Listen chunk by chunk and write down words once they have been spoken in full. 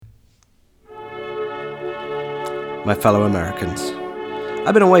my fellow Americans.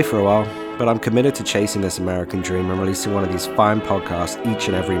 I've been away for a while, but I'm committed to chasing this American dream and releasing one of these fine podcasts each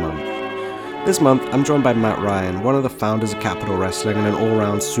and every month. This month, I'm joined by Matt Ryan, one of the founders of Capital Wrestling and an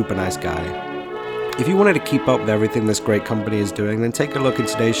all-round super nice guy. If you wanted to keep up with everything this great company is doing, then take a look in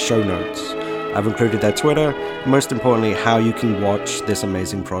today's show notes. I've included their Twitter, and most importantly, how you can watch this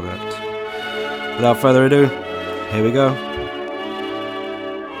amazing product. Without further ado, here we go.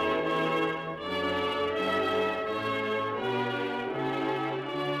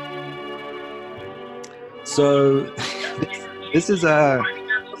 So, this is an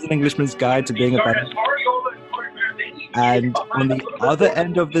Englishman's Guide to Being a Better. And on the other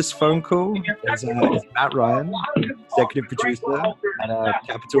end of this phone call is Matt Ryan, executive producer at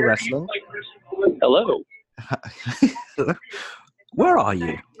Capital Wrestling. Hello. Where are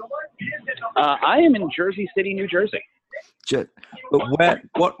you? I am in Jersey City, New Jersey. But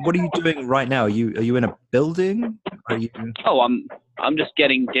what are you doing right now? Are you in a building? Are you? Oh, I'm just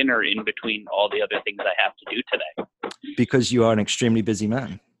getting dinner in between all the other things I have to do today. Because you are an extremely busy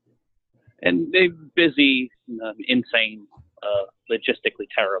man. And they're busy, insane, logistically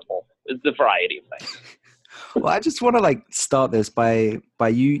terrible. It's a variety of things. Well, I just want to start this by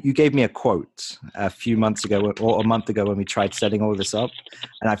you gave me a quote a few months ago or a month ago when we tried setting all this up,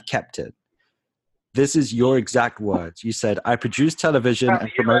 and I've kept it. This is your exact words. You said, "I produce television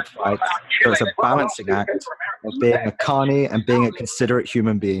and promote fights, so it's a balancing act of being a carny and being a considerate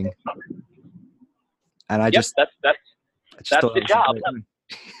human being." And that's the job.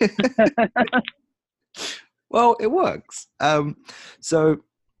 Well, it works. So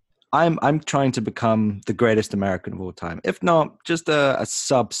I'm trying to become the greatest American of all time. If not, just a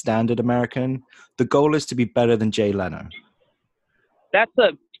substandard American. The goal is to be better than Jay Leno. That's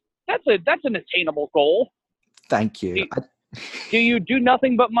an attainable goal. Thank you. Do you do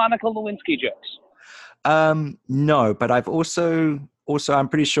nothing but Monica Lewinsky jokes? No, but I've also I'm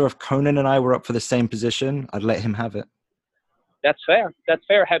pretty sure if Conan and I were up for the same position, I'd let him have it. That's fair.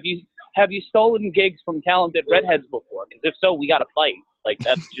 Have you stolen gigs from talented redheads before? Because if so, we got to fight.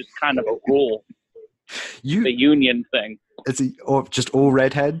 That's just kind of a rule. The union thing. Or just all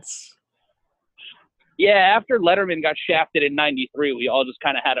redheads? Yeah, after Letterman got shafted in '93, we all just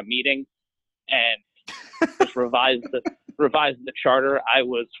kind of had a meeting and just revised the charter. I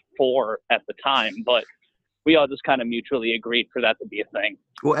was 4 at the time, but we all just kind of mutually agreed for that to be a thing.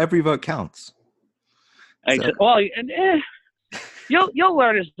 Well, every vote counts. You'll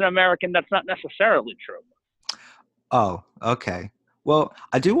learn as an American that's not necessarily true. Oh, okay. Well,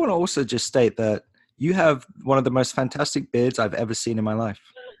 I do want to also just state that you have one of the most fantastic beards I've ever seen in my life.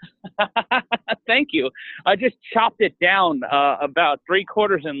 Thank you. I just chopped it down about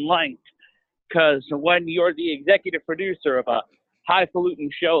 3/4 in length because when you're the executive producer of a highfalutin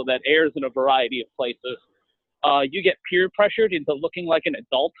show that airs in a variety of places, you get peer pressured into looking like an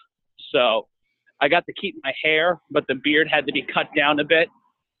adult. So I got to keep my hair, but the beard had to be cut down a bit.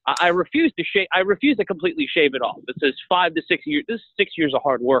 I refuse to completely shave it off. This is 5 to 6 years. This is 6 years of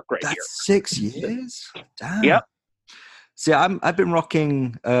hard work here. 6 years? Damn. Yep. See, I've been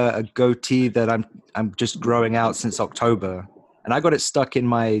rocking a goatee that I'm just growing out since October, and I got it stuck in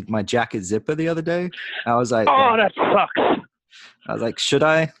my jacket zipper the other day. I was like, "Oh, that sucks." I was like, "Should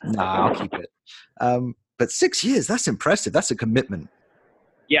I? Nah, I'll keep it." But 6 years, that's impressive. That's a commitment.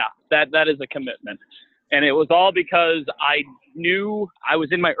 Yeah, that is a commitment. And it was all because I knew I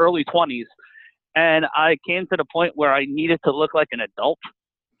was in my early 20s and I came to the point where I needed to look like an adult.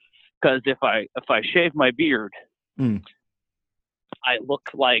 Because if I shave my beard, I look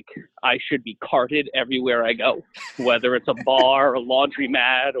like I should be carted everywhere I go, whether it's a bar, a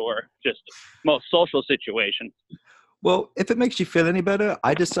laundromat, or just most social situations. Well, if it makes you feel any better,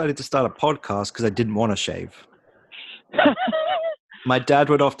 I decided to start a podcast because I didn't want to shave. My dad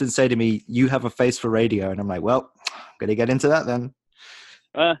would often say to me, "You have a face for radio." And I'm like, well, I'm going to get into that then.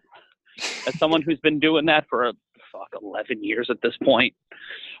 As someone who's been doing that for 11 years at this point.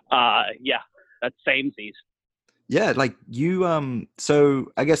 Yeah, that's samesies. Yeah, you,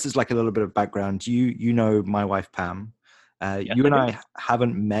 so I guess there's a little bit of background. You know my wife, Pam. Yes, you and I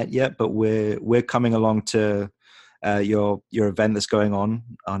haven't met yet, but we're coming along to your event that's going on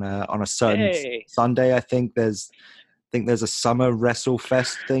a certain Sunday. I think there's a summer Wrestle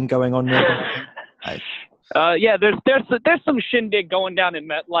Fest thing going on nearby. Yeah, there's some shindig going down in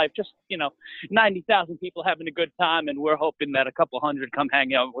MetLife. Just 90,000 people having a good time, and we're hoping that a couple hundred come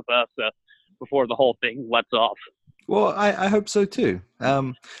hang out with us before the whole thing lets off. Well, I hope so too.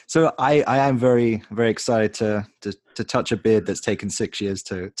 So I am very, very excited to touch a beard that's taken 6 years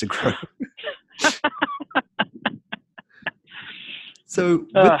to grow. So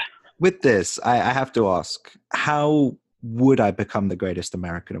with this, I have to ask, how would I become the greatest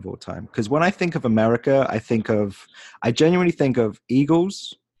American of all time? Because when I think of America, I genuinely think of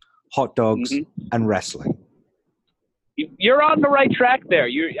Eagles, hot dogs, and wrestling. You're on the right track there.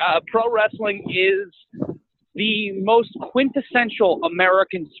 Pro wrestling is the most quintessential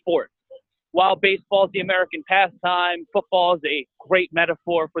American sport. While baseball is the American pastime, football is a great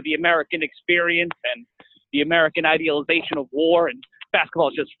metaphor for the American experience and the American idealization of war, and basketball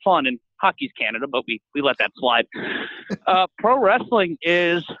is just fun, and hockey's Canada, but we let that slide. Pro wrestling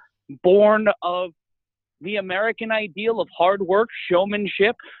is born of the American ideal of hard work,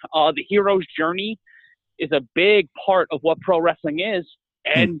 showmanship. The hero's journey is a big part of what pro wrestling is,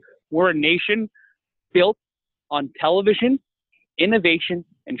 and we're a nation built on television, innovation,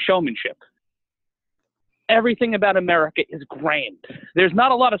 and showmanship. Everything about America is grand. There's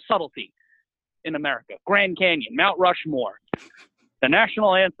not a lot of subtlety in America. Grand Canyon, Mount Rushmore, the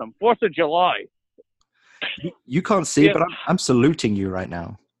national anthem, 4th of July. You can't see, but I'm saluting you right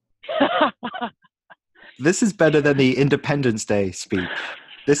now. This is better than the Independence Day speech.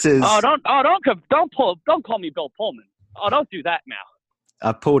 This is. Don't call me Bill Pullman. Oh, don't do that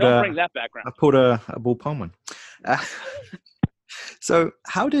now. Don't bring that background. I pulled a Bill Pullman. So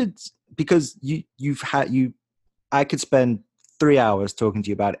because I could spend 3 hours talking to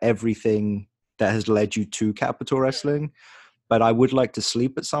you about everything that has led you to Capital Wrestling, but I would like to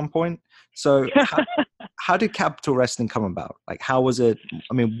sleep at some point. So how did Capital Wrestling come about? Like, how was it?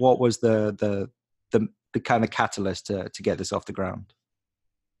 I mean, what was the kind of catalyst to get this off the ground?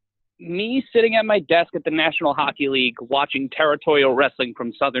 Me sitting at my desk at the National Hockey League watching territorial wrestling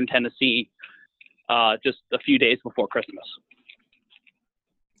from Southern Tennessee just a few days before Christmas.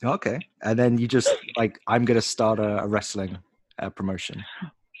 Okay. And then you just I'm going to start a wrestling promotion.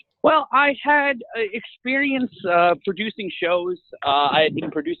 Well, I had experience producing shows. I had been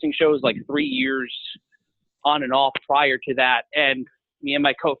producing shows like 3 years on and off prior to that. And me and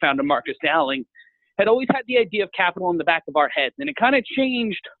my co-founder, Marcus Dowling, had always had the idea of Capital in the back of our heads. And it kind of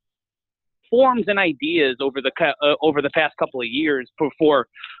changed forms and ideas over the past couple of years before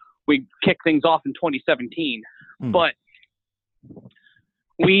we kicked things off in 2017. But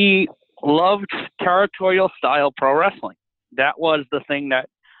we loved territorial style pro wrestling. That was the thing that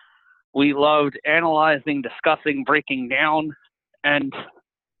we loved analyzing, discussing, breaking down. And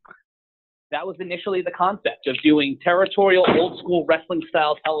that was initially the concept of doing territorial, old school wrestling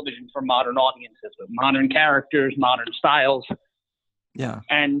style television for modern audiences with modern characters, modern styles. Yeah.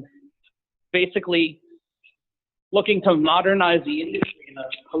 And basically looking to modernize the industry in a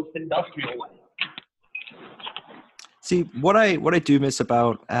post-industrial way. See, what I do miss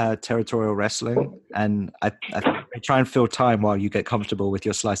about territorial wrestling, and I try and fill time while you get comfortable with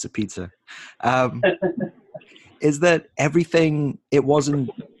your slice of pizza, is that everything, it wasn't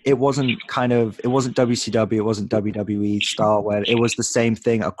WCW, it wasn't WWE style where it was the same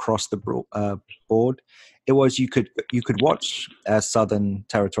thing across the board. It was you could watch Southern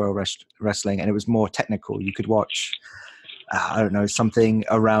territorial wrestling, and it was more technical. You could watch something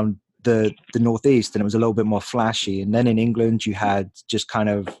around the Northeast, and it was a little bit more flashy. And then in England, you had just kind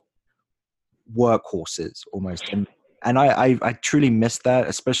of workhorses almost. And I truly missed that,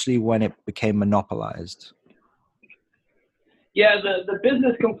 especially when it became monopolized. Yeah, the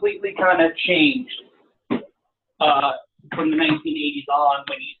business completely kind of changed from the 1980s on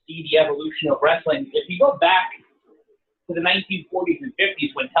when you see the evolution of wrestling. If you go back to the 1940s and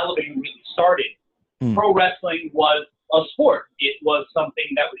 50s when television really started, pro wrestling was a sport. It was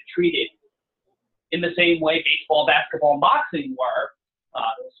something that was treated in the same way baseball, basketball, and boxing were,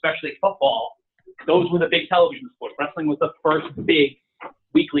 especially football. Those were the big television sports. Wrestling was the first big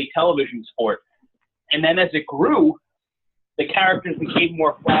weekly television sport. And then as it grew, the characters became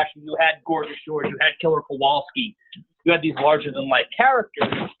more flashy. You had Gorgeous George, you had Killer Kowalski, you had these larger-than-life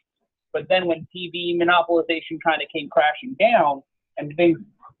characters. But then when TV monopolization kind of came crashing down and things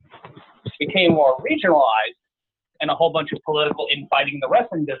became more regionalized, and a whole bunch of political infighting in the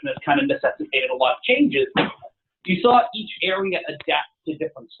wrestling business kind of necessitated a lot of changes, you saw each area adapt to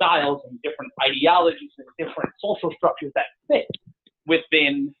different styles and different ideologies and different social structures that fit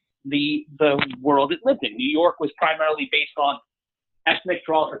within the world it lived in. New York was primarily based on ethnic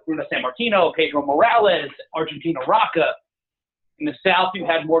draws like Bruno Sammartino, Pedro Morales, Argentina Rocca. In the South, you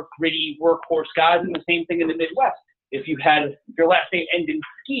had more gritty workhorse guys, and the same thing in the Midwest. If your last name ended in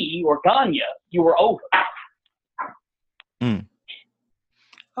Ski or Gagne, you were over.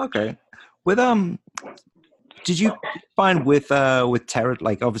 Okay. Did you find with Terra,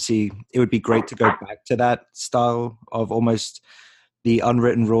 obviously it would be great to go back to that style of almost the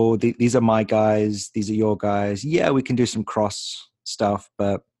unwritten rule. These are my guys. These are your guys. Yeah, we can do some cross stuff,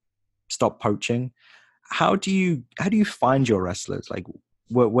 but stop poaching. How do you find your wrestlers? Like,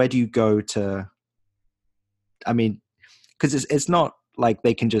 where do you go to? I mean, because it's not like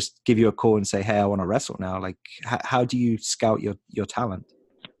they can just give you a call and say, "Hey, I want to wrestle now." Like, how do you scout your talent?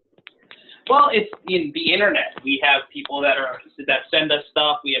 Well, it's in the internet. We have people that send us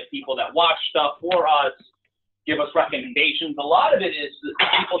stuff. We have people that watch stuff for us, give us recommendations. A lot of it is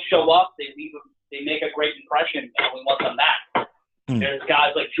people show up, they make a great impression, and we want them back. There's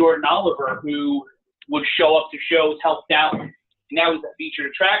guys like Jordan Oliver who would show up to shows, helped out, and now he's a featured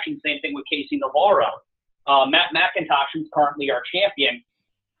attraction. Same thing with Casey Navarro. Matt McIntosh, who's currently our champion,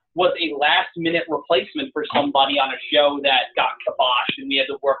 was a last-minute replacement for somebody on a show that got kiboshed, and we had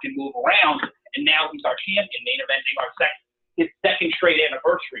to work and move around, and now he's our champion, main eventing his second straight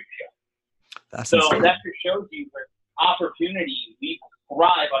anniversary show. So insane. that just shows you where opportunity, we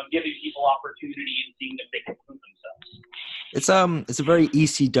thrive on giving people opportunity and seeing if they can prove themselves. It's a very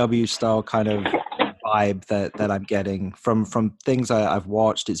ECW style kind of vibe that I'm getting from things I've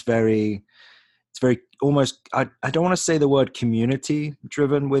watched. It's very almost, I don't want to say the word community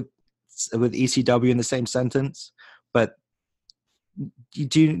driven with ECW in the same sentence, but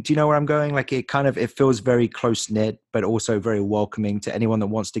do you know where I'm going? Like, it feels very close knit, but also very welcoming to anyone that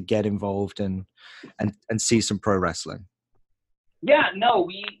wants to get involved and see some pro wrestling. Yeah, no,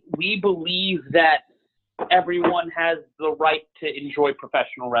 we believe that everyone has the right to enjoy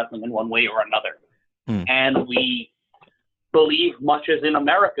professional wrestling in one way or another. And we believe, much as in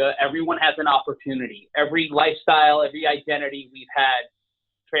America, everyone has an opportunity. Every lifestyle, every identity. We've had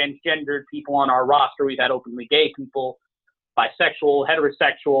transgendered people on our roster. We've had openly gay people, bisexual,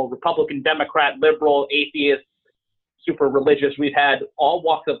 heterosexual, Republican, Democrat, liberal, atheist, super religious. We've had all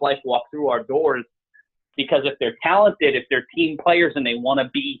walks of life walk through our doors, because if they're talented, if they're team players and they want to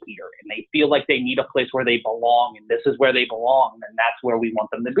be here and they feel like they need a place where they belong and this is where they belong, then that's where we want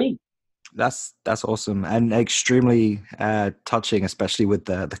them to be. That's awesome and extremely touching, especially with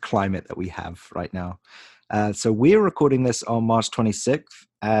the climate that we have right now. So we're recording this on March 26th,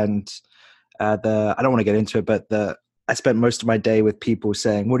 and I don't want to get into it, but I spent most of my day with people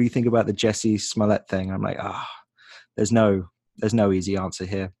saying, "What do you think about the Jesse Smollett thing?" I'm like, there's no easy answer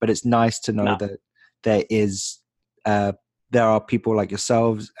here, but it's nice to know that there are people like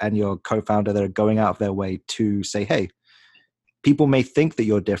yourselves and your co-founder that are going out of their way to say, "Hey, people may think that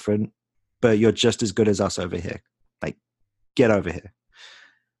you're different, but you're just as good as us over here. Like, get over here."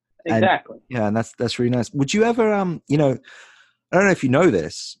 Exactly. And that's really nice. Would you ever, I don't know if you know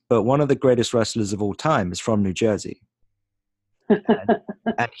this, but one of the greatest wrestlers of all time is from New Jersey,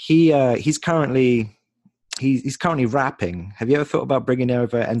 and he's currently rapping. Have you ever thought about bringing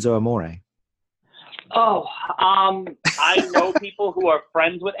over Enzo Amore? Oh, I know people who are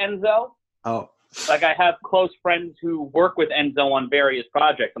friends with Enzo. Oh. Like, I have close friends who work with Enzo on various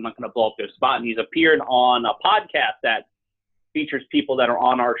projects. I'm not going to blow up their spot. And he's appeared on a podcast that features people that are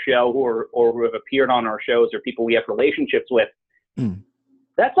on our show or who have appeared on our shows, or people we have relationships with.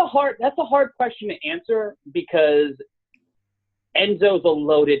 That's a hard question to answer, because Enzo's a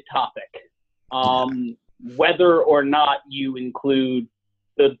loaded topic. Whether or not you include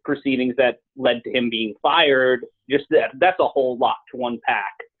the proceedings that led to him being fired, that's a whole lot to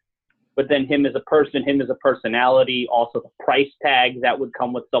unpack. But then him as a person, him as a personality, also the price tag that would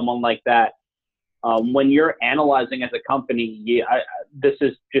come with someone like that. When you're analyzing as a company, this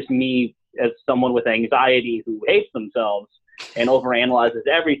is just me as someone with anxiety who hates themselves and overanalyzes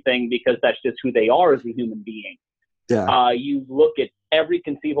everything, because that's just who they are as a human being. Yeah. You look at every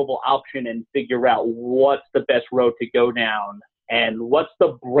conceivable option and figure out what's the best road to go down and what's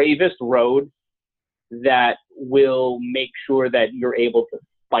the bravest road that will make sure that you're able to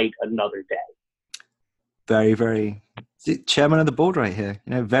fight another day. Very, very chairman of the board right here.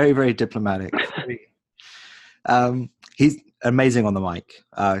 Very, very diplomatic. He's amazing on the mic.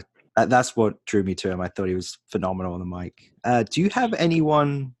 That's what drew me to him. I thought he was phenomenal on the mic. Do you have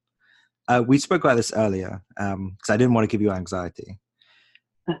anyone? We spoke about this earlier because I didn't want to give you anxiety.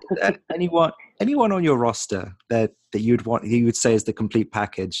 Anyone on your roster that you would say is the complete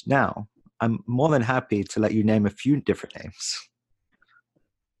package? Now, I'm more than happy to let you name a few different names.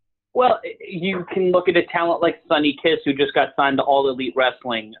 Well, you can look at a talent like Sonny Kiss, who just got signed to All Elite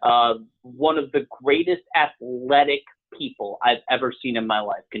Wrestling. One of the greatest athletic people I've ever seen in my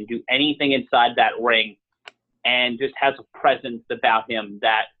life. Can do anything inside that ring and just has a presence about him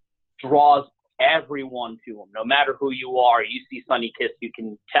that draws everyone to him. No matter who you are, you see Sonny Kiss, you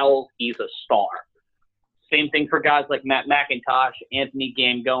can tell he's a star. Same thing for guys like Matt McIntosh, Anthony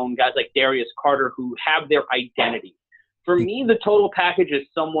Gangone, guys like Darius Carter, who have their identity. For me, the total package is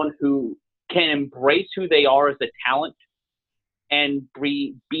someone who can embrace who they are as a talent and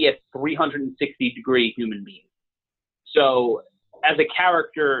be a 360-degree human being. So as a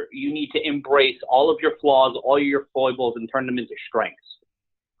character, you need to embrace all of your flaws, all your foibles, and turn them into strengths.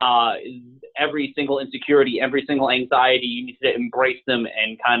 Every single insecurity, every single anxiety, you need to embrace them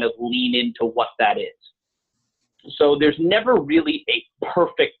and kind of lean into what that is. So there's never really a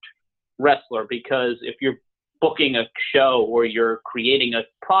perfect wrestler, because if you're booking a show or you're creating a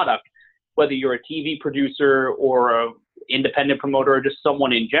product, whether you're a TV producer or an independent promoter or just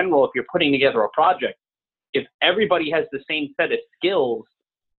someone in general, if you're putting together a project, if everybody has the same set of skills,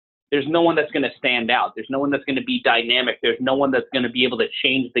 there's no one that's going to stand out. There's no one that's going to be dynamic. There's no one that's going to be able to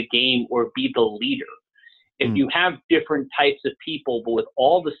change the game or be the leader. If you have different types of people, but with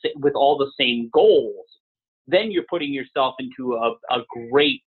all the same goals, then you're putting yourself into a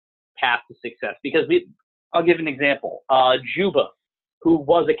great path to success. Because I'll give an example. Juba, who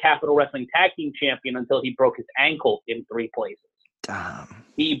was a Capital Wrestling Tag Team Champion until he broke his ankle in 3 places. Damn.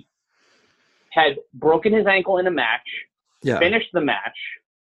 He had broken his ankle in a match, finished the match,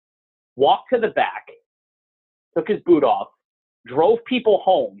 walked to the back, took his boot off, drove people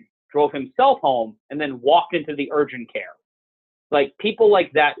home, drove himself home, and then walked into the urgent care. Like, people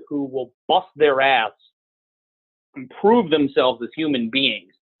like that who will bust their ass and prove themselves as human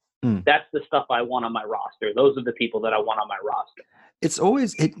beings, that's the stuff I want on my roster. Those are the people that I want on my roster. It's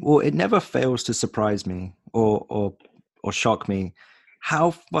always, it never fails to surprise me or shock me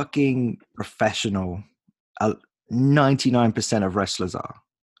how fucking professional 99% of wrestlers are.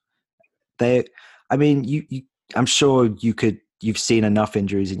 I'm sure you've seen enough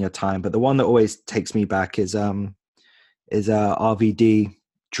injuries in your time, but the one that always takes me back is RVD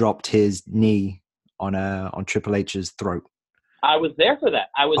dropped his knee on Triple H's throat. I was there for that.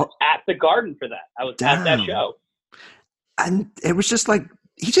 I was at the Garden for that. I was at that show. And it was just like,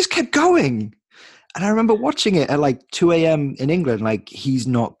 he just kept going. And I remember watching it at like 2 a.m. in England, like, he's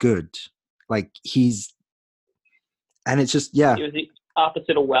not good. Like, and it's just, yeah. It was the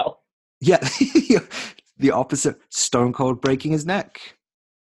opposite of well. Yeah, the opposite. Stone Cold breaking his neck.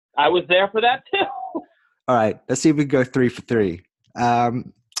 I was there for that too. All right, let's see if we can go 3 for 3. Were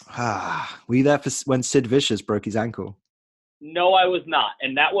you there for when Sid Vicious broke his ankle? No, I was not.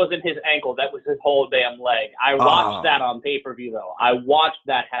 And that wasn't his ankle. That was his whole damn leg. I watched that on pay-per-view, though. I watched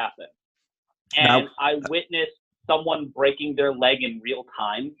that happen. And I witnessed someone breaking their leg in real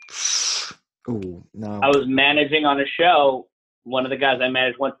time. Oh, no. I was managing on a show. One of the guys I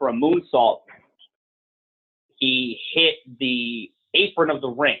managed went for a moonsault. He hit the apron of the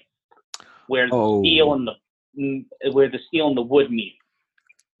ring where the steel and the wood meet.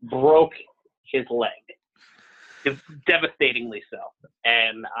 Broke his leg. Devastatingly so.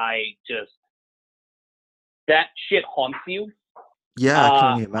 And that shit haunts you. Yeah, I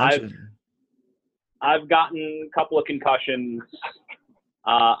can only imagine. I've gotten a couple of concussions.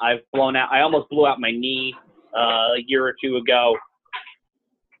 I've blown out. I almost blew out my knee a year or two ago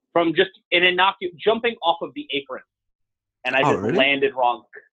from just jumping off of the apron, and I just landed wrong.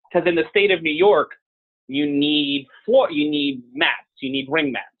 Because in the state of New York, you need mats, you need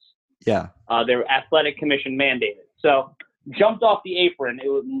ring mats. Yeah, they're athletic commission mandated. So jumped off the apron. It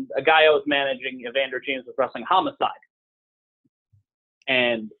was a guy I was managing, Evander James, was wrestling Homicide,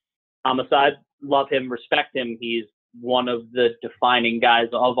 and Homicide, love him, respect him. He's one of the defining guys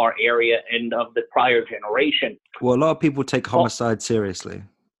of our area and of the prior generation. Well, a lot of people take Homicide seriously.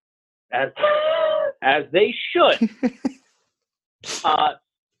 As they should.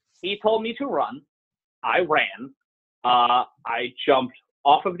 He told me to run. I ran. I jumped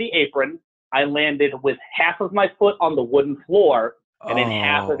off of the apron. I landed with half of my foot on the wooden floor and then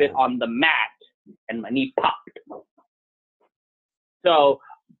half of it on the mat, and my knee popped. So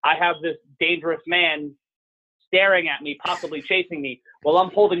I have this dangerous man staring at me, possibly chasing me, while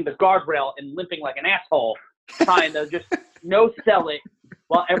I'm holding the guardrail and limping like an asshole, trying to just no-sell it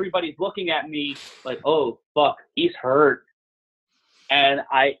while everybody's looking at me like, oh, fuck, he's hurt. And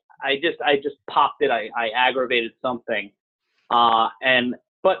I just popped it. I aggravated something.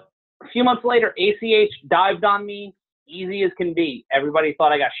 But a few months later, ACH dived on me, easy as can be. Everybody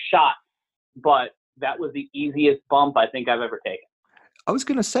thought I got shot, but that was the easiest bump I think I've ever taken. I was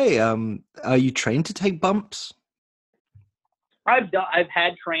going to say, are you trained to take bumps? I've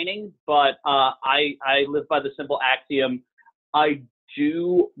had training, but I live by the simple axiom: I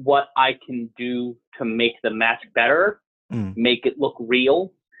do what I can do to make the match better, make it look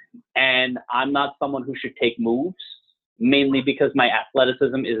real, and I'm not someone who should take moves, mainly because my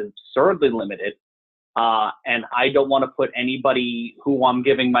athleticism is absurdly limited, and I don't want to put anybody who I'm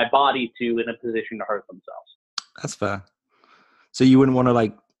giving my body to in a position to hurt themselves. That's fair. So you wouldn't want to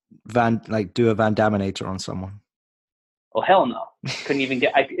do a Van Daminator on someone? Oh, hell no. Couldn't even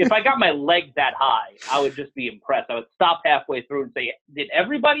get, if I got my leg that high, I would just be impressed. I would stop halfway through and say, did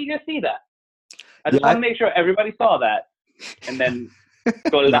everybody just see that? I just want to make sure everybody saw that. And then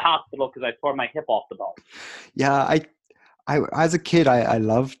go to the hospital because I tore my hip off the bone. Yeah, I as a kid, I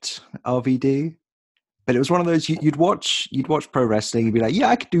loved RVD, but it was one of those you'd watch pro wrestling, you'd be like, yeah,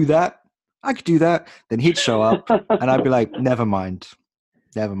 I could do that. Then he'd show up, and I'd be like, never mind.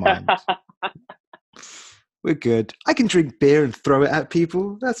 We're good. I can drink beer and throw it at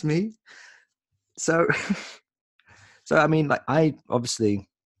people. That's me. So I mean, like, I obviously,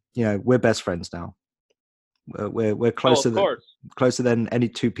 we're best friends now. We're closer than any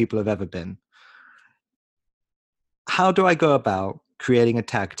two people have ever been. How do I go about creating a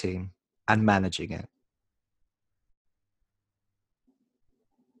tag team and managing it?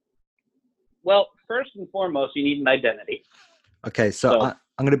 Well, first and foremost, you need an identity. Okay, so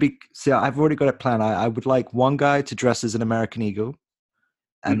I'm going to be... See, I've already got a plan. I would like one guy to dress as an American Eagle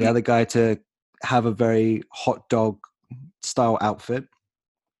and the other guy to have a very hot dog style outfit.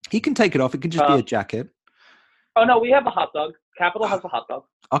 He can take it off. It can just be a jacket. Oh, no, we have a hot dog. Capital has a hot dog.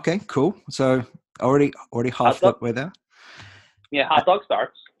 Okay, cool. So already half the way there. Yeah, hot dog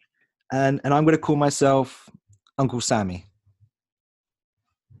starts. And I'm going to call myself Uncle Sammy.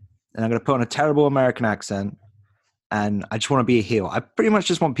 And I'm going to put on a terrible American accent. And I just want to be a heel. I pretty much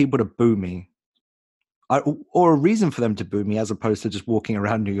just want people to boo me. Or a reason for them to boo me as opposed to just walking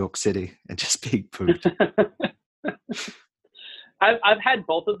around New York City and just being booed. I've had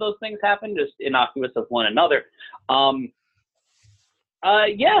both of those things happen, just innocuous of one another.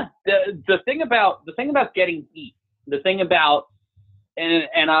 Yeah, the thing about getting heat, the thing about, and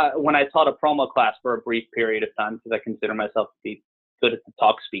when I taught a promo class for a brief period of time, because I consider myself to be good at the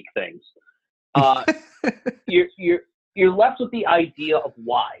talk speak things, you're left with the idea of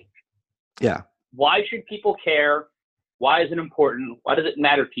why. Yeah. Why should people care? Why is it important? Why does it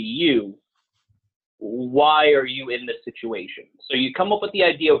matter to you? Why are you in this situation? So you come up with the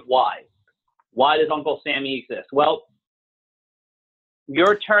idea of why. Why does Uncle Sammy exist? Well,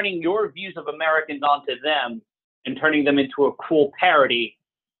 you're turning your views of Americans onto them and turning them into a cruel parody,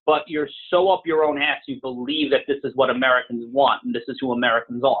 but you're so up your own ass you believe that this is what Americans want and this is who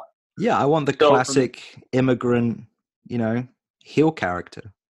Americans are. Yeah, I want the classic immigrant, heel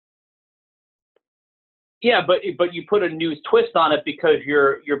character. Yeah, but you put a new twist on it because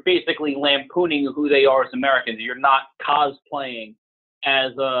you're basically lampooning who they are as Americans. You're not cosplaying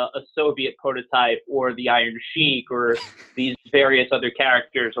as a Soviet prototype or the Iron Sheik or these various other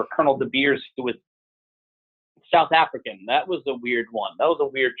characters or Colonel De Beers, who was South African. That was a weird one. That was a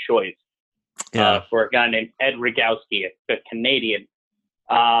weird choice for a guy named Ed Rogowski, a Canadian,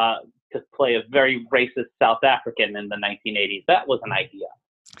 to play a very racist South African in the 1980s. That was an idea.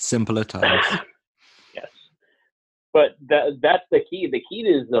 Simpler times. Yes. But that's the key. The key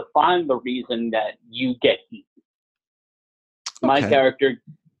is to find the reason that you get heat. Okay. My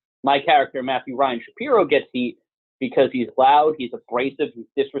character, Matthew Ryan Shapiro, gets heat because he's loud, he's abrasive, he's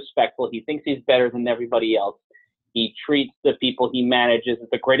disrespectful, he thinks he's better than everybody else. He treats the people he manages as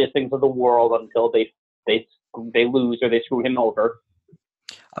the greatest things of the world until they lose or they screw him over.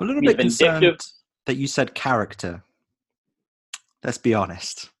 I'm a little bit concerned that you said character. Let's be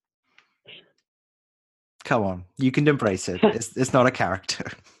honest. Come on, you can embrace it. It's not a character.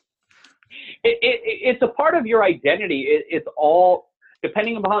 It's a part of your identity. It's all,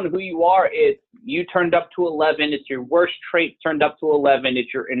 depending upon who you are, you turned up to 11. It's your worst trait turned up to 11.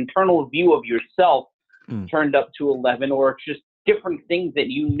 It's your internal view of yourself turned up to 11, or it's just different things that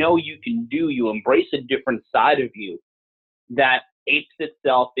you can do. You embrace a different side of you that apes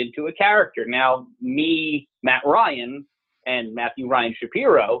itself into a character. Now, me, Matt Ryan, and Matthew Ryan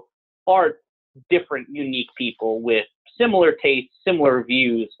Shapiro are different, unique people with similar tastes, similar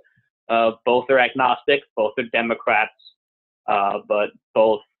views. Both are agnostic, both are Democrats, but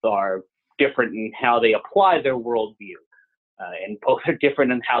both are different in how they apply their worldview, and both are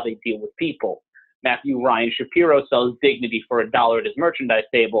different in how they deal with people. Matthew Ryan Shapiro sells dignity for $1 at his merchandise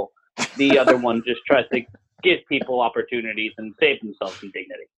table. The other one just tries to give people opportunities and save themselves some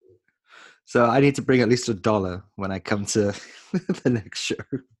dignity. So I need to bring at least $1 when I come to the next show.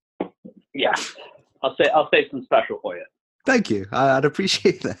 Yeah, I'll save some special for you. Thank you. I'd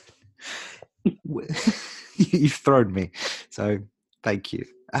appreciate that. You've thrown me, so thank you.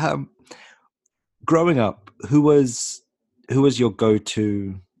 Growing up, who was your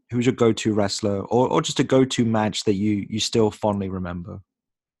go-to wrestler, or just a go-to match that you still fondly remember?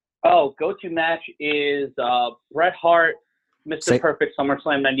 Oh, go-to match is Bret Hart, Mr. Perfect,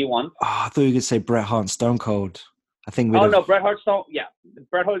 SummerSlam '91. Oh, I thought you could say Bret Hart and Stone Cold. I think Oh no, Bret Hart Stone. Yeah,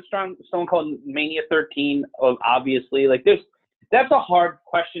 Bret Hart Stone Cold Mania 13. Obviously, like that's a hard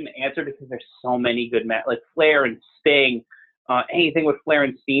question to answer because there's so many good like Flair and Sting. Anything with Flair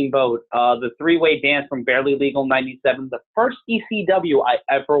and Steamboat. The three-way dance from Barely Legal '97. The first ECW I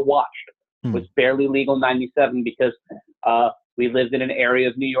ever watched was Barely Legal '97 because we lived in an area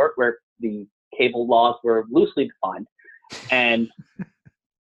of New York where the cable laws were loosely defined, and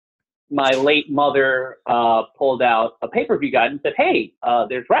my late mother pulled out a pay-per-view guide and said, "Hey,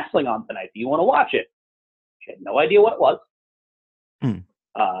 there's wrestling on tonight. Do you want to watch it?" She had no idea what it was.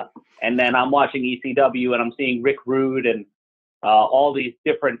 And then I'm watching ECW and I'm seeing Rick Rude and all these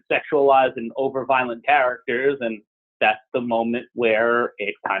different sexualized and over-violent characters, and that's the moment where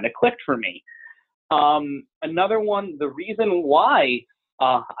it kind of clicked for me. Another one, the reason why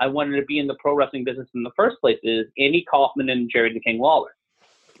I wanted to be in the pro wrestling business in the first place is Andy Kaufman and Jerry the King Lawler.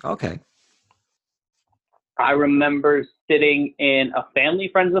 Okay. I remember sitting in a family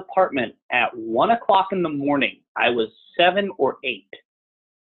friend's apartment at 1 o'clock in the morning. I was 7 or 8,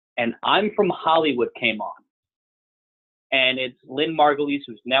 and I'm From Hollywood came on. And it's Lynn Margulies,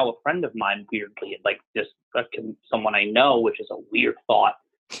 who's now a friend of mine, weirdly, like just someone I know, which is a weird thought,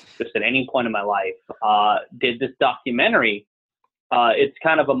 just at any point in my life, did this documentary. It's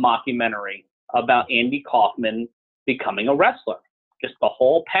kind of a mockumentary about Andy Kaufman becoming a wrestler. Just the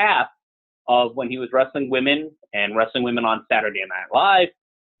whole path of when he was wrestling women and wrestling women on Saturday Night Live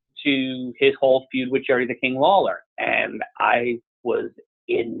to his whole feud with Jerry the King Lawler. And I was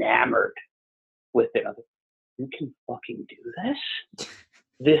enamored with it. I was like, you can fucking do this?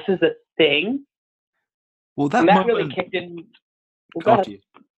 This is a thing? Well, that really kicked in. I was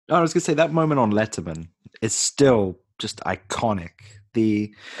going to say that moment on Letterman is still just iconic.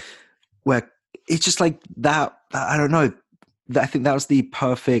 Where it's just like that. I don't know. I think that was the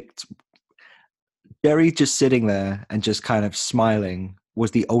perfect. Jerry just sitting there and just kind of smiling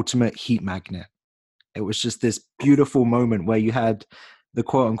was the ultimate heat magnet. It was just this beautiful moment where you had the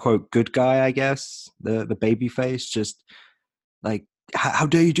quote unquote good guy, I guess, the baby face, just like, how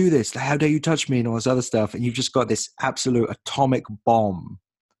dare you do this? How dare you touch me and all this other stuff? And you've just got this absolute atomic bomb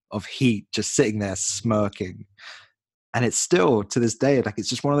of heat just sitting there smirking. And it's still to this day, like, it's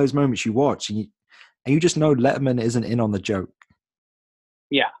just one of those moments you watch and you just know Letterman isn't in on the joke.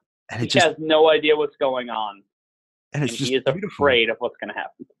 Yeah. And he has no idea what's going on. And it's just he is afraid of what's going to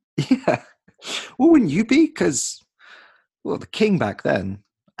happen. Yeah. Well, wouldn't you be? Because, well, the King back then,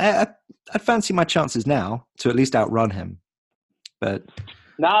 I'd fancy my chances now to at least outrun him. But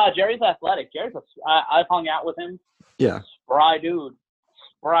nah, Jerry's athletic. I've hung out with him. Yeah. Spry dude.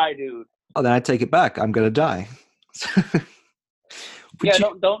 Oh, then I take it back. I'm going to die. Yeah,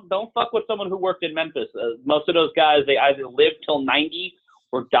 don't fuck with someone who worked in Memphis. Most of those guys, they either live till 90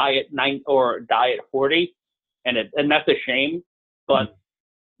 or die at 40, and that's a shame. But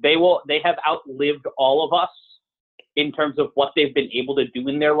they have outlived all of us in terms of what they've been able to do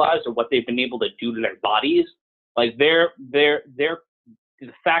in their lives or what they've been able to do to their bodies. Like the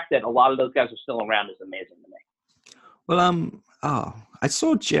fact that a lot of those guys are still around is amazing to me. Well, I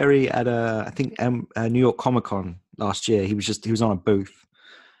saw Jerry at New York Comic Con last year. He was on a booth.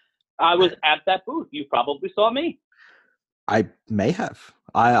 I was at that booth. You probably saw me. I may have.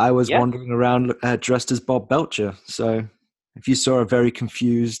 I was wandering around dressed as Bob Belcher. So if you saw a very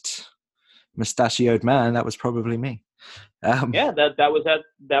confused, mustachioed man, that was probably me. That was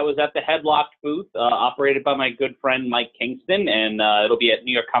at the Headlocked booth, operated by my good friend Mike Kingston, and it'll be at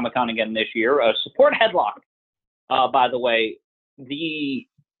New York Comic Con again this year. Support Headlocked, by the way, the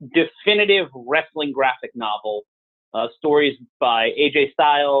definitive wrestling graphic novel, stories by AJ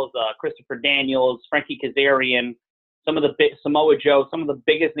Styles, Christopher Daniels, Frankie Kazarian, some of the Samoa Joe, some of the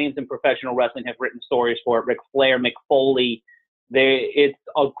biggest names in professional wrestling have written stories for it. Ric Flair, Mick Foley. It's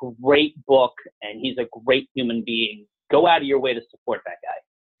a great book, and he's a great human being. Go out of your way to support that guy.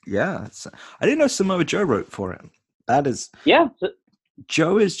 Yeah. I didn't know Samoa Joe wrote for it. That is... Yeah.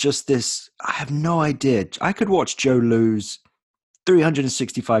 Joe is just this... I have no idea. I could watch Joe lose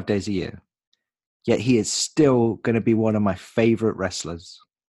 365 days a year, yet he is still going to be one of my favorite wrestlers.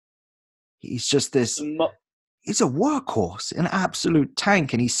 He's just this... He's a workhorse, an absolute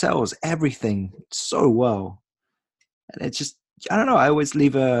tank, and he sells everything so well. And it's just... I don't know. I always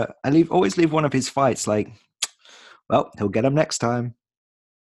leave one of his fights like, well, he'll get him next time.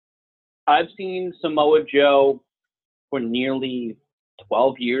 I've seen Samoa Joe for nearly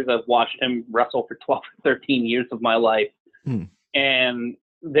 12 years. I've watched him wrestle for 12 or 13 years of my life. And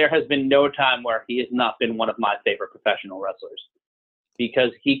there has been no time where he has not been one of my favorite professional wrestlers, because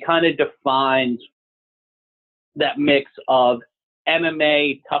he kind of defines that mix of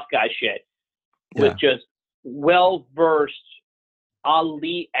MMA tough guy shit with just well-versed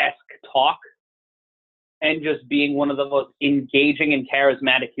Ali-esque talk and just being one of the most engaging and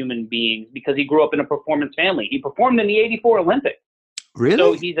charismatic human beings because he grew up in a performance family. He performed in the '84 Olympics. Really?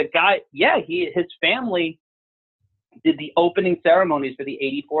 So he's a guy, his family did the opening ceremonies for the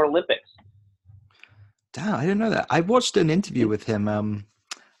 '84 Olympics. Damn, I didn't know that. I watched an interview with him,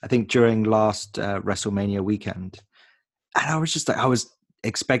 I think during last WrestleMania weekend. And I was just like, I was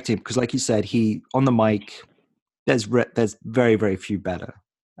expecting, because like you said, he, on the mic, there's very, very few better.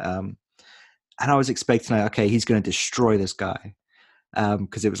 And I was expecting, like, okay, he's going to destroy this guy.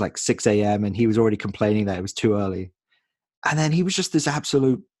 Because it was like 6 a.m. and he was already complaining that it was too early. And then he was just this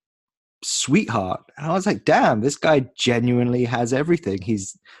absolute sweetheart. And I was like, damn, this guy genuinely has everything.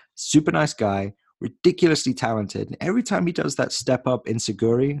 He's super nice guy, ridiculously talented. And every time he does that step up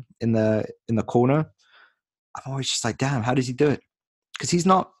Insecurity in the corner, I'm always just like, damn, how does he do it? Because he's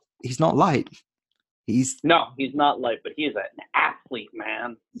not light. No, he's not light, but he is an athlete,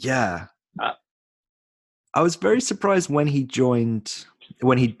 man. Yeah. I was very surprised when he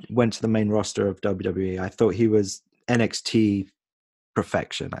went to the main roster of WWE. I thought he was NXT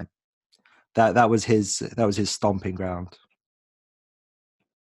perfection. That was his stomping ground.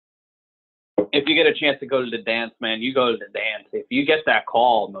 If you get a chance to go to the dance, man, you go to the dance. If you get that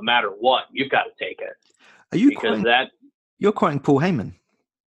call, no matter what, you've got to take it. Are you You're quoting Paul Heyman.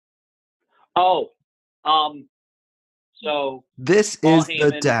 Oh, so this Paul is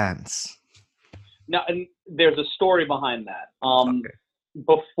Heyman, the dance. Now, and there's a story behind that. Okay.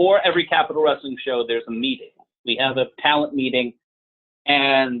 Before every Capitol Wrestling show, there's a meeting. We have a talent meeting,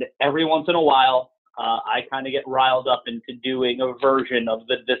 and every once in a while, I kind of get riled up into doing a version of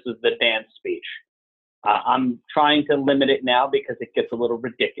the "This is the Dance" speech. I'm trying to limit it now because it gets a little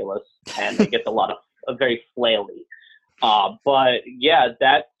ridiculous and it gets a lot of very flaily. But yeah,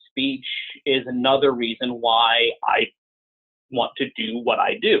 that speech is another reason why I want to do what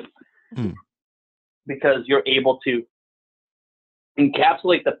I do. Because you're able to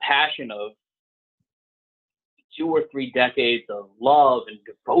encapsulate the passion of 2 or 3 decades of love and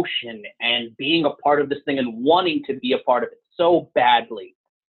devotion and being a part of this thing and wanting to be a part of it so badly.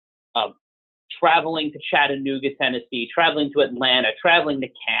 Traveling to Chattanooga, Tennessee, traveling to Atlanta, traveling to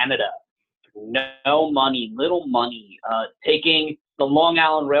Canada, no money, little money, taking the Long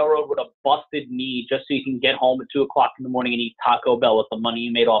Island Railroad with a busted knee just so you can get home at 2 o'clock in the morning and eat Taco Bell with the money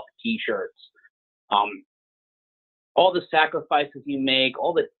you made off the T-shirts. All the sacrifices you make,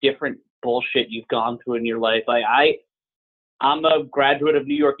 all the different bullshit you've gone through in your life. I'm a graduate of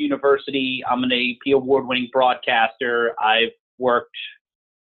New York University. I'm an AP award-winning broadcaster. I've worked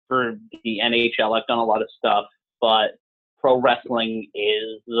for the NHL. I've done a lot of stuff, but pro wrestling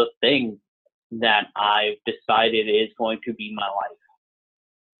is the thing that I've decided is going to be my life.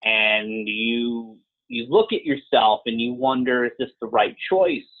 And you look at yourself and you wonder, is this the right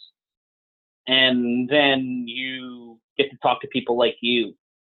choice? And then you get to talk to people like you,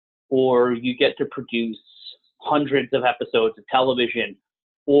 or you get to produce hundreds of episodes of television,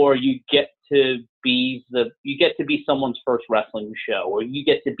 or you get to be someone's first wrestling show, or you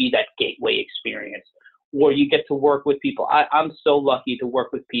get to be that gateway experience, or you get to work with people. I'm so lucky to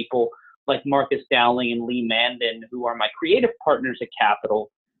work with people like Marcus Dowling and Lee Mandan, who are my creative partners at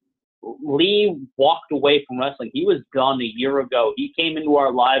Capitol. Lee walked away from wrestling. He was done a year ago. He came into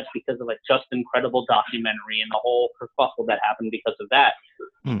our lives because of a Just Incredible documentary and the whole kerfuffle that happened because of that.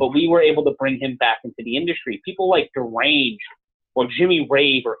 But we were able to bring him back into the industry. People like Deranged or Jimmy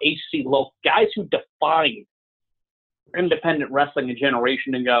Rave or H.C. Lowe, guys who defined independent wrestling a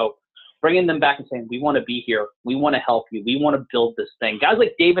generation ago, bringing them back and saying, we want to be here. We want to help you. We want to build this thing. Guys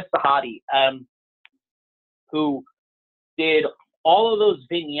like David Sahadi, who did all of those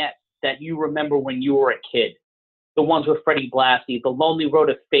vignettes that you remember when you were a kid. The ones with Freddie Blassie, the Lonely Road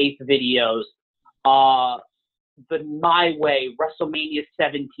to Faith videos, the My Way, WrestleMania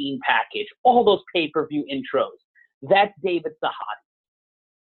 17 package, all those pay-per-view intros. That's David Sahadi.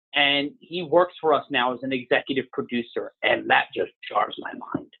 And he works for us now as an executive producer, and that just jars my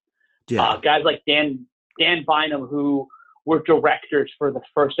mind. Yeah. Guys like Dan Bynum, who were directors for the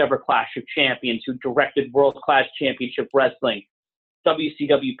first ever Clash of Champions, who directed World Class Championship Wrestling,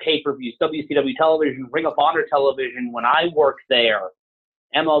 WCW pay-per-views, WCW television, Ring of Honor television when I worked there,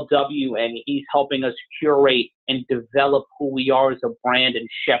 MLW, and he's helping us curate and develop who we are as a brand and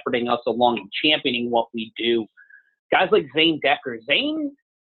shepherding us along and championing what we do. Guys like Zane Decker. Zane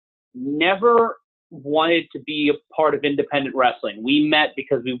never wanted to be a part of independent wrestling. We met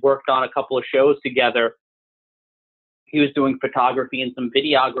because we worked on a couple of shows together. He was doing photography and some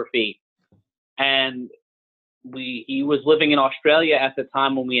videography, and he was living in Australia at the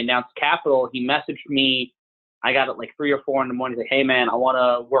time when we announced Capitol. He messaged me I got it like 3 or 4 in the morning. Like, hey man, I want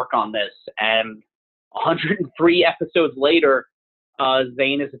to work on this. And 103 episodes later,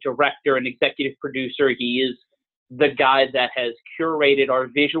 Zane is a director and executive producer. He is the guy that has curated our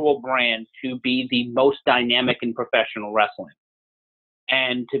visual brand to be the most dynamic in professional wrestling.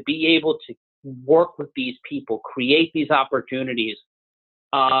 And to be able to work with these people, create these opportunities,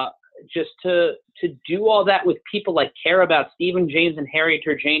 just to do all that with people like care about Stephen James and Harry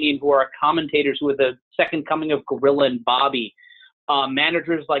Turjanian, who are commentators, who are the second coming of Gorilla and Bobby,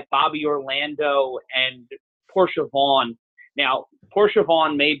 managers like Bobby Orlando and Portia Vaughn. Now, Portia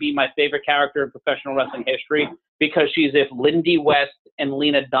Vaughn may be my favorite character in professional wrestling history because she's if Lindy West and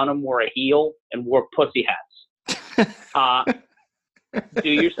Lena Dunham were a heel and wore pussy hats. Do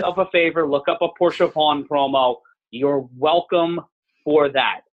yourself a favor, look up a Portia Vaughn promo. You're welcome for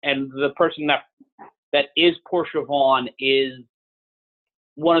that. And the person that is Portia Vaughn is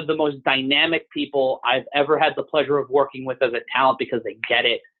one of the most dynamic people I've ever had the pleasure of working with as a talent, because they get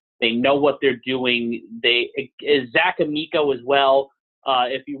it. They know what they're doing. Zach Amico as well.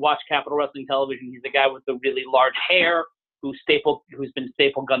 If you watch Capital Wrestling Television, he's the guy with the really large hair who's been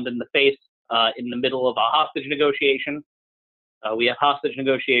staple gunned in the face in the middle of a hostage negotiation. We have hostage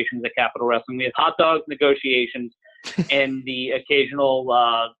negotiations at Capital Wrestling. We have hot dogs negotiations and the occasional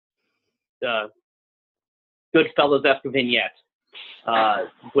Goodfellas-esque vignette,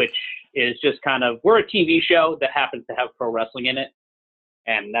 which is just kind of, we're a TV show that happens to have pro wrestling in it.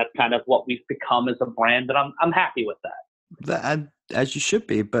 And that's kind of what we've become as a brand, and I'm happy with that. And as you should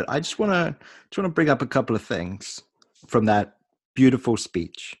be, but I just want to bring up a couple of things from that beautiful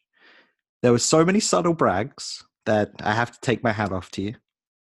speech. There were so many subtle brags that I have to take my hat off to you.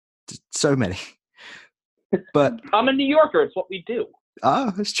 So many. But I'm a New Yorker. It's what we do.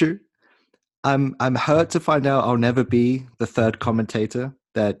 That's true. I'm hurt to find out I'll never be the third commentator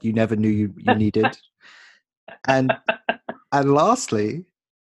that you never knew you needed. And lastly,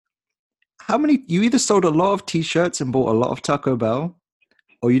 how many, you either sold a lot of t-shirts and bought a lot of Taco Bell,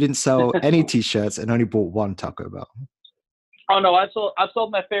 or you didn't sell any t-shirts and only bought one Taco Bell. Oh no, I've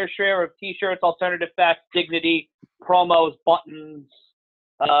sold my fair share of t-shirts, alternative facts, dignity, promos, buttons,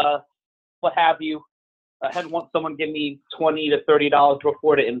 what have you. I had someone give me $20 to $30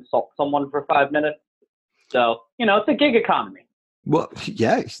 before to insult someone for 5 minutes. So, it's a gig economy. Well,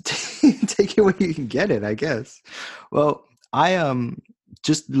 yeah, take it where you can get it, I guess. Well, I am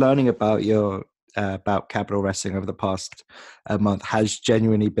just learning about your about Capital Wrestling over the past month has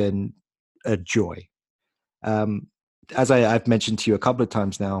genuinely been a joy. As I've mentioned to you a couple of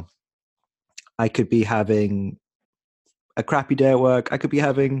times now, I could be having a crappy day at work, I could be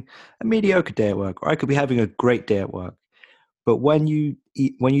having a mediocre day at work, or I could be having a great day at work. But when you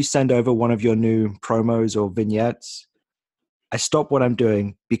send over one of your new promos or vignettes, I stop what I'm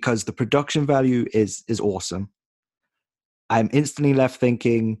doing because the production value is awesome. I'm instantly left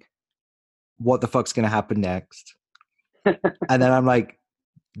thinking, what the fuck's going to happen next? And then I'm like,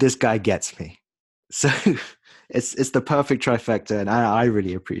 this guy gets me. So it's the perfect trifecta, and I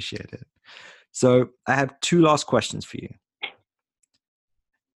really appreciate it. So I have 2 last questions for you.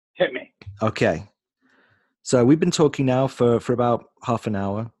 Hit me. Okay. So we've been talking now for about half an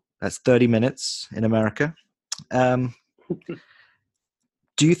hour. That's 30 minutes in America. Do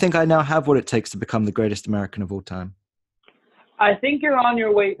you think I now have what it takes to become the greatest American of all time? I think you're on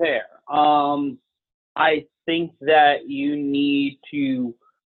your way there. I think that you need to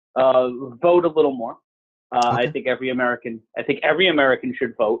vote a little more. Okay. I think every American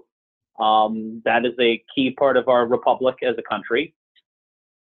should vote. That is a key part of our republic as a country.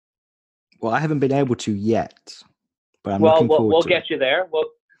 Well, I haven't been able to yet, but I'm looking forward we'll to get you there. We'll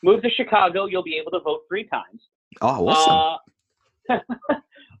move to Chicago. You'll be able to vote 3 times. Oh, awesome.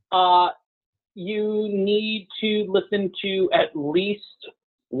 You need to listen to at least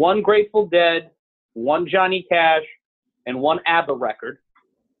 1 Grateful Dead, 1 Johnny Cash, and 1 ABBA record.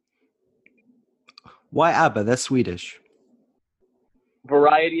 Why ABBA? They're Swedish.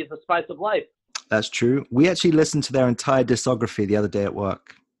 Variety is the spice of life. That's true. We actually listened to their entire discography the other day at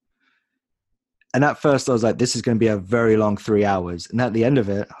work. And at first I was like, this is going to be a very long 3 hours. And at the end of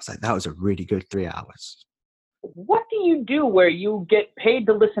it, I was like, that was a really good 3 hours. What do you do where you get paid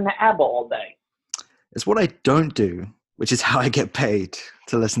to listen to ABBA all day? It's what I don't do, which is how I get paid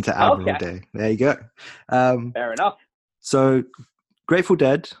to listen to ABBA all day. There you go. Fair enough. So Grateful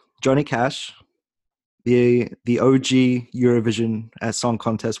Dead, Johnny Cash, the OG Eurovision Song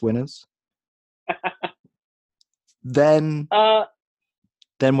Contest winners. Then where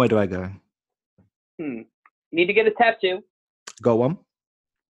do I go? You need to get a tattoo. Got one.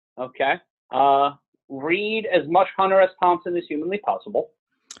 Okay. Read as much Hunter S. Thompson as humanly possible.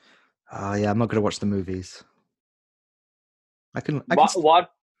 Yeah, I'm not going to watch the movies. I can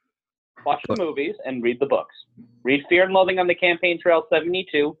Watch the movies and read the books. Read Fear and Loathing on the Campaign Trail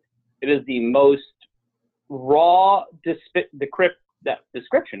 72. It is the most raw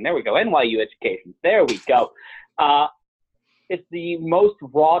description. There we go. NYU education. There we go. It's the most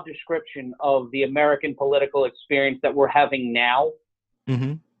raw description of the American political experience that we're having now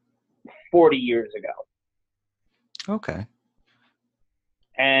 40 years ago. Okay.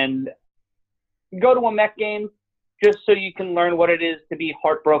 And go to a Met game just so you can learn what it is to be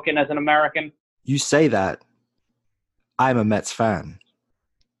heartbroken as an American. You say that. I'm a Mets fan.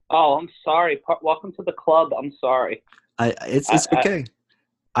 Oh, I'm sorry. Welcome to the club. I'm sorry. It's okay.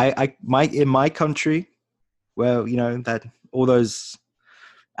 In my country, where that all those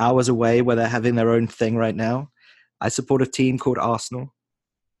hours away where they're having their own thing right now, I support a team called Arsenal.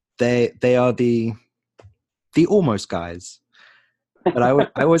 They are the almost guys, but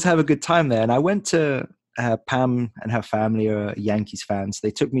I always have a good time there. And I went to Pam and her family are Yankees fans.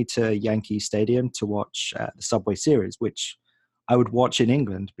 They took me to Yankee Stadium to watch the Subway Series, which I would watch in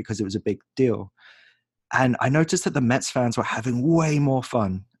England because it was a big deal. And I noticed that the Mets fans were having way more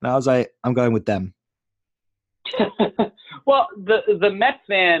fun. And I was like, I'm going with them. Well, the Mets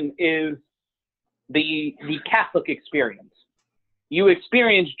fan is the Catholic experience. You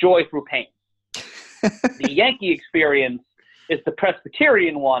experience joy through pain. The Yankee experience is the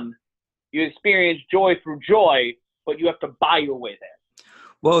Presbyterian one. You experience joy through joy, but you have to buy your way there.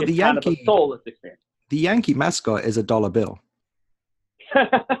 Well, it's kind of a soulless experience. The Yankee mascot is a dollar bill.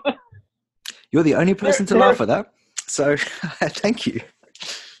 You're the only person to laugh at that. So thank you.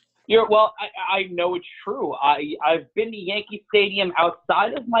 I know it's true. I've been to Yankee Stadium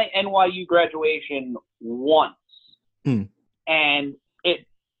outside of my NYU graduation once. And it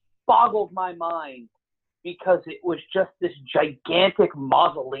boggled my mind because it was just this gigantic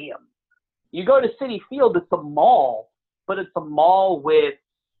mausoleum. You go to Citi Field, it's a mall, but it's a mall with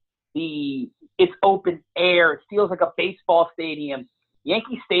it's open air. It feels like a baseball stadium.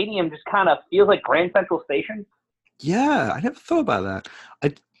 Yankee Stadium just kind of feels like Grand Central Station. Yeah, I never thought about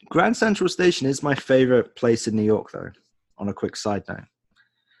that. Grand Central Station is my favorite place in New York, though, on a quick side note.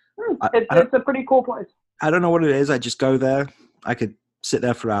 It's a pretty cool place. I don't know what it is. I just go there. I could sit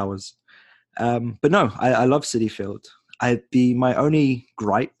there for hours. But no, I love Citi Field. My only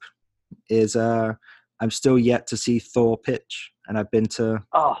gripe is I'm still yet to see Thor pitch, and I've been to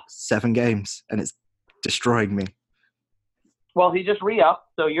 7 games, and it's destroying me. Well, he just re-upped,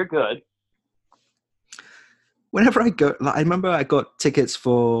 so you're good. Whenever I go, I remember I got tickets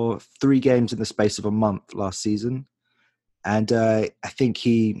for 3 games in the space of a month last season, and I think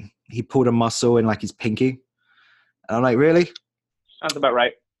he pulled a muscle in like his pinky, and I'm like, really? Sounds about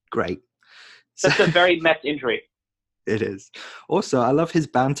right. Great. That's a very Mets injury. It is. Also, I love his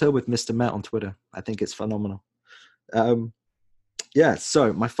banter with Mr. Met on Twitter. I think it's phenomenal.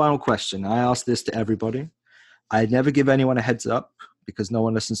 So my final question. I ask this to everybody. I never give anyone a heads up because no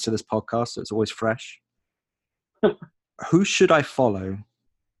one listens to this podcast, so it's always fresh. Who should I follow?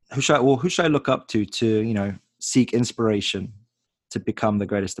 Who should I look up to seek inspiration to become the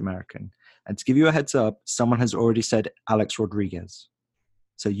greatest American? And to give you a heads up, someone has already said Alex Rodriguez.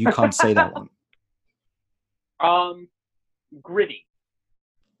 So you can't say that one. Gritty.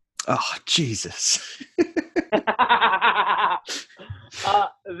 Oh, Jesus.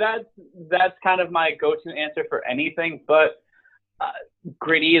 That's kind of my go-to answer for anything, but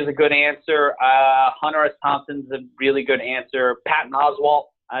Gritty is a good answer. Hunter S. Thompson's a really good answer. Patton Oswalt,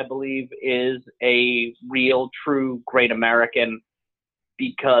 I believe, is a real, true, great American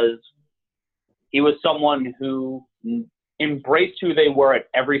because he was someone who embraced who they were at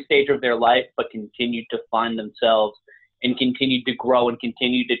every stage of their life, but continued to find themselves and continued to grow and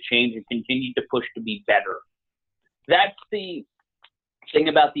continued to change and continued to push to be better. That's the thing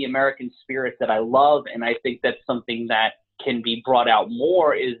about the American spirit that I love, and I think that's something that can be brought out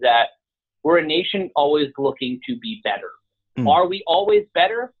more, is that we're a nation always looking to be better. Are we always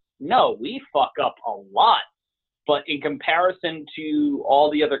better? No, we fuck up a lot. But in comparison to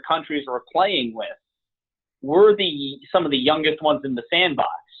all the other countries we're playing with, we're some of the youngest ones in the sandbox.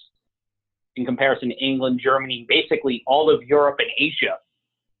 In comparison to England, Germany, basically all of Europe and Asia.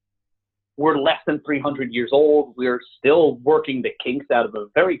 We're less than 300 years old. We're still working the kinks out of a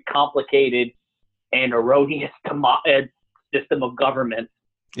very complicated and erroneous system of government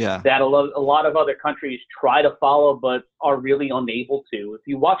that a lot of other countries try to follow but are really unable to. If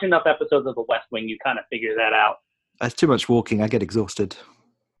you watch enough episodes of The West Wing, you kind of figure that out. That's too much walking. I get exhausted.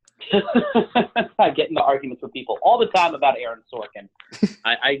 I get into arguments with people all the time about Aaron Sorkin.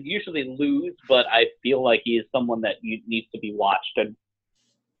 I usually lose, but I feel like he is someone that needs to be watched and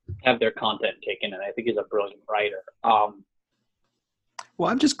have their content taken, and I think he's a brilliant writer. Well,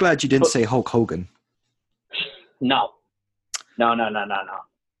 I'm just glad you didn't say Hulk Hogan. No.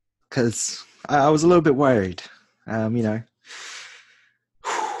 Because I was a little bit worried. When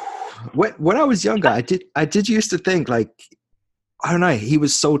I was younger, I did used to think, like, I don't know, he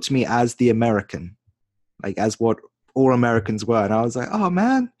was sold to me as the American, like as what all Americans were, and I was like, oh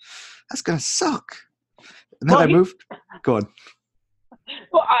man, that's gonna suck. And then I moved. Go on.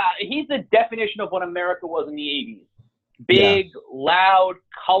 Well, he's the definition of what America was in the 80s. Big, loud,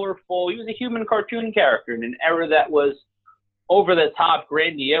 colorful. He was a human cartoon character in an era that was over the top,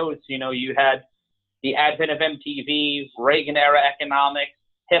 grandiose. You know, you had the advent of MTV, Reagan era economics,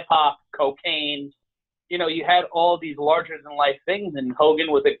 hip hop, cocaine. You know, you had all these larger than life things, and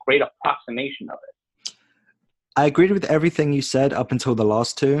Hogan was a great approximation of it. I agreed with everything you said up until the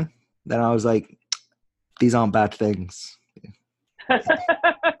last two. Then I was like, these aren't bad things.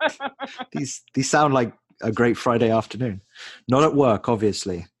 These sound like a great Friday afternoon. Not at work,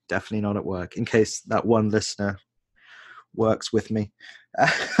 obviously. Definitely not at work, in case that one listener works with me.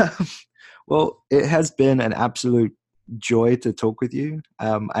 Well, it has been an absolute joy to talk with you.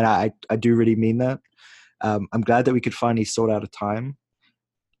 And I do really mean that. I'm glad that we could finally sort out a time.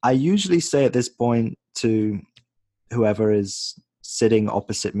 I usually say at this point to whoever is sitting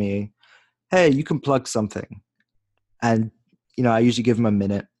opposite me, hey, you can plug something. And, you know, I usually give them a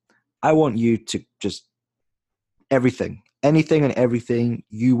minute. I want you to just anything and everything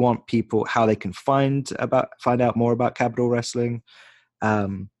you want people, how they can find out more about Capital Wrestling,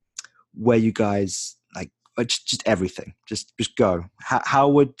 where you guys like, just everything, just go. How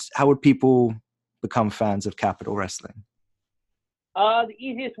would people become fans of Capital Wrestling? The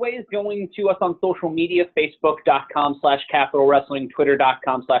easiest way is going to us on social media, facebook.com/Capital Wrestling,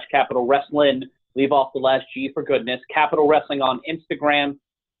 twitter.com/Capital Wrestling. Leave off the last G for goodness. Capital Wrestling on Instagram.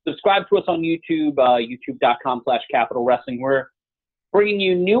 Subscribe to us on YouTube, youtube.com/Capital Wrestling. We're bringing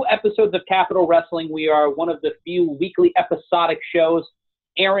you new episodes of Capital Wrestling. We are one of the few weekly episodic shows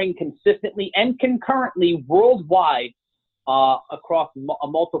airing consistently and concurrently worldwide across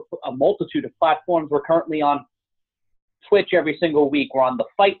a multitude of platforms. We're currently on Twitch every single week. We're on the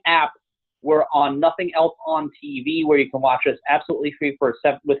Fight app. We're on Nothing Else on TV, where you can watch us absolutely free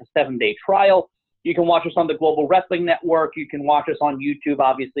with a 7-day trial. You can watch us on the Global Wrestling Network. You can watch us on YouTube.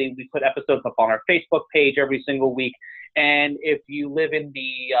 Obviously, we put episodes up on our Facebook page every single week. And if you live in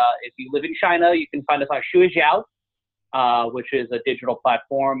China, you can find us on Shuijiao, which is a digital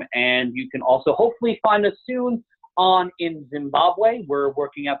platform. And you can also hopefully find us soon in Zimbabwe. We're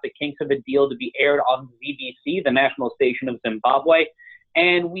working out the kinks of a deal to be aired on ZBC, the national station of Zimbabwe.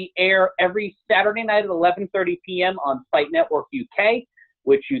 And we air every Saturday night at 11:30 p.m. on Fight Network UK,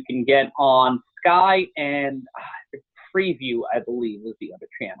 which you can get on Sky and Freeview, I believe, is the other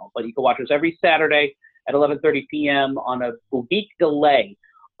channel. But you can watch us every Saturday at 11:30 p.m. on a week delay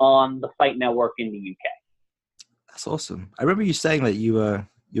on the Fight Network in the UK. That's awesome. I remember you saying that you were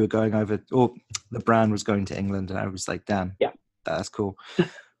going over, or the brand was going to England, and I was like, damn, yeah, that's cool.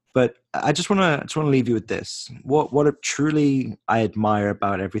 But I just want to leave you with this. What truly I admire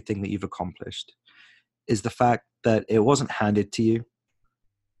about everything that you've accomplished is the fact that it wasn't handed to you.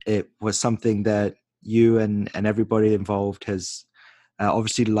 It was something that you and everybody involved has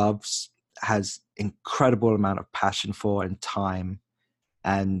obviously has incredible amount of passion for and time.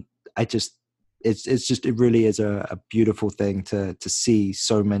 And it really is a beautiful thing to see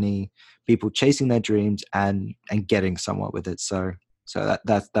so many people chasing their dreams and getting somewhere with it. So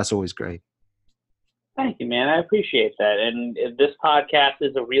that's always great. Thank you, man. I appreciate that. And this podcast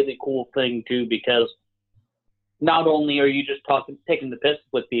is a really cool thing too, because not only are you just taking the piss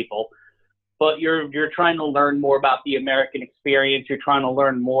with people, but you're trying to learn more about the American experience. You're trying to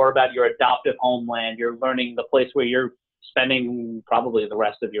learn more about your adoptive homeland. You're learning the place where you're spending probably the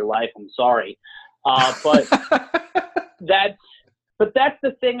rest of your life. I'm sorry. But that's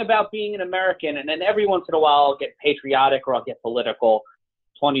the thing about being an American. And then every once in a while I'll get patriotic or I'll get political.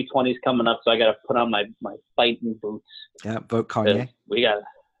 2020 is coming up, so I got to put on my fighting boots. Yeah, vote Kanye. We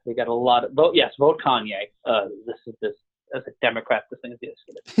got a lot of vote. Yes, vote Kanye. This as a Democrat, this thing is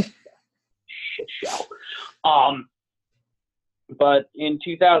shit show. But in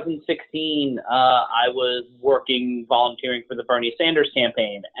 2016, I was volunteering for the Bernie Sanders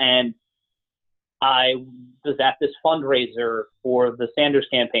campaign, and I was at this fundraiser for the Sanders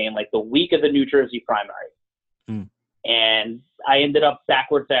campaign, like the week of the New Jersey primary. Mm. And I ended up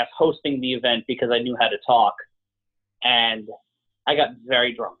backwards ass hosting the event because I knew how to talk. And I got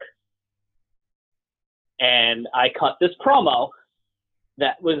very drunk. And I cut this promo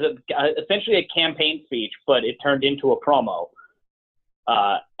that was essentially a campaign speech, but it turned into a promo.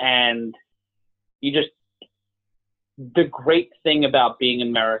 And the great thing about being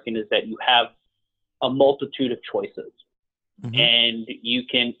American is that you have a multitude of choices, and you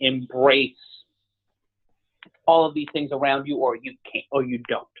can embrace all of these things around you, or you can't, or you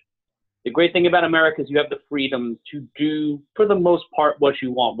don't. The great thing about America is you have the freedom to do, for the most part, what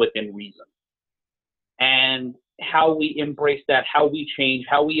you want within reason. And how we embrace that, how we change,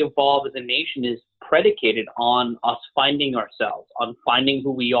 how we evolve as a nation is predicated on us finding ourselves, on finding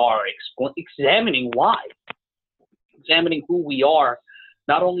who we are, examining why, examining who we are,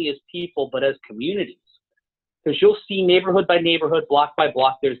 not only as people, but as communities. Because you'll see neighborhood by neighborhood, block by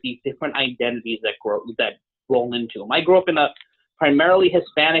block, there's these different identities that roll into them. I grew up in a primarily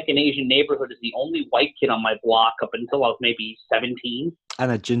Hispanic and Asian neighborhood as the only white kid on my block up until I was maybe 17.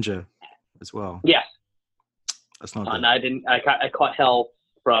 And a ginger as well. Yes. That's not good. And I caught hell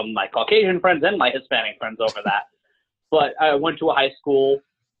from my Caucasian friends and my Hispanic friends over that. But I went to a high school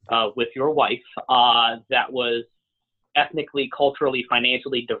with your wife that was ethnically, culturally,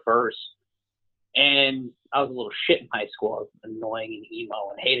 financially diverse. And I was a little shit in high school. I was annoying and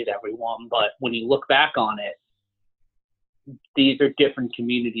emo and hated everyone. But when you look back on it, these are different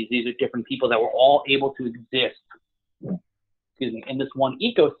communities. These are different people that were all able to exist, in this one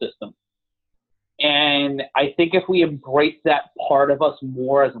ecosystem. And I think if we embrace that part of us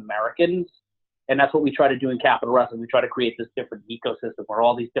more as Americans, and that's what we try to do in Capital Wrestling, we try to create this different ecosystem where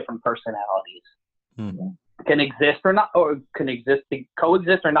all these different personalities can exist or not, or can exist,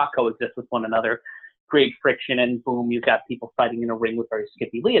 coexist or not coexist with one another, create friction, and boom, you've got people fighting in a ring with very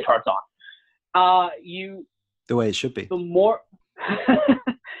skimpy leotards on. The way it should be. The more,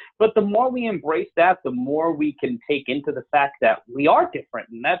 but the more we embrace that, the more we can take into the fact that we are different,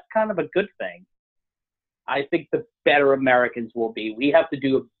 and that's kind of a good thing. I think the better Americans will be. We have to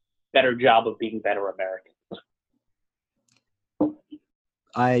do a better job of being better Americans.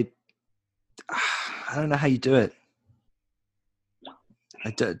 I don't know how you do it.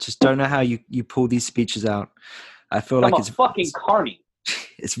 Just don't know how you pull these speeches out. I feel like it's fucking carny.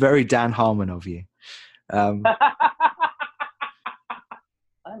 It's very Dan Harmon of you. I'm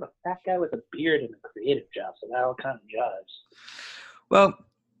a fat guy with a beard and a creative job, so that all kind of jives. Well,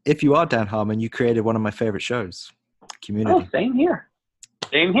 if you are Dan Harmon, you created one of my favorite shows, Community. Oh, same here.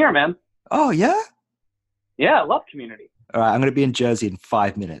 Same here, man. Oh, yeah? Yeah, I love Community. All right, I'm going to be in Jersey in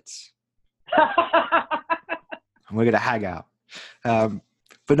 5 minutes. And we're going to hang out.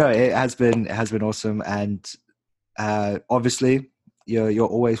 But no, it has been awesome. And obviously, you're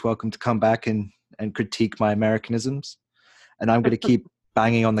always welcome to come back and critique my Americanisms. And I'm going to keep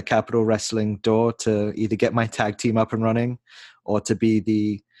banging on the Capital Wrestling door to either get my tag team up and running or to be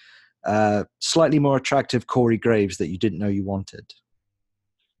the slightly more attractive Corey Graves that you didn't know you wanted.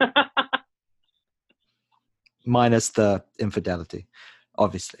 Minus the infidelity,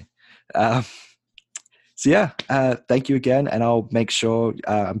 obviously. So yeah, thank you again. And I'll make sure,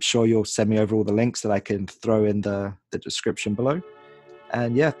 I'm sure you'll send me over all the links that I can throw in the description below.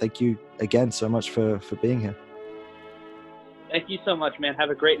 And yeah, thank you again so much for being here. Thank you so much, man. Have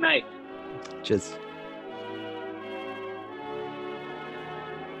a great night. Cheers.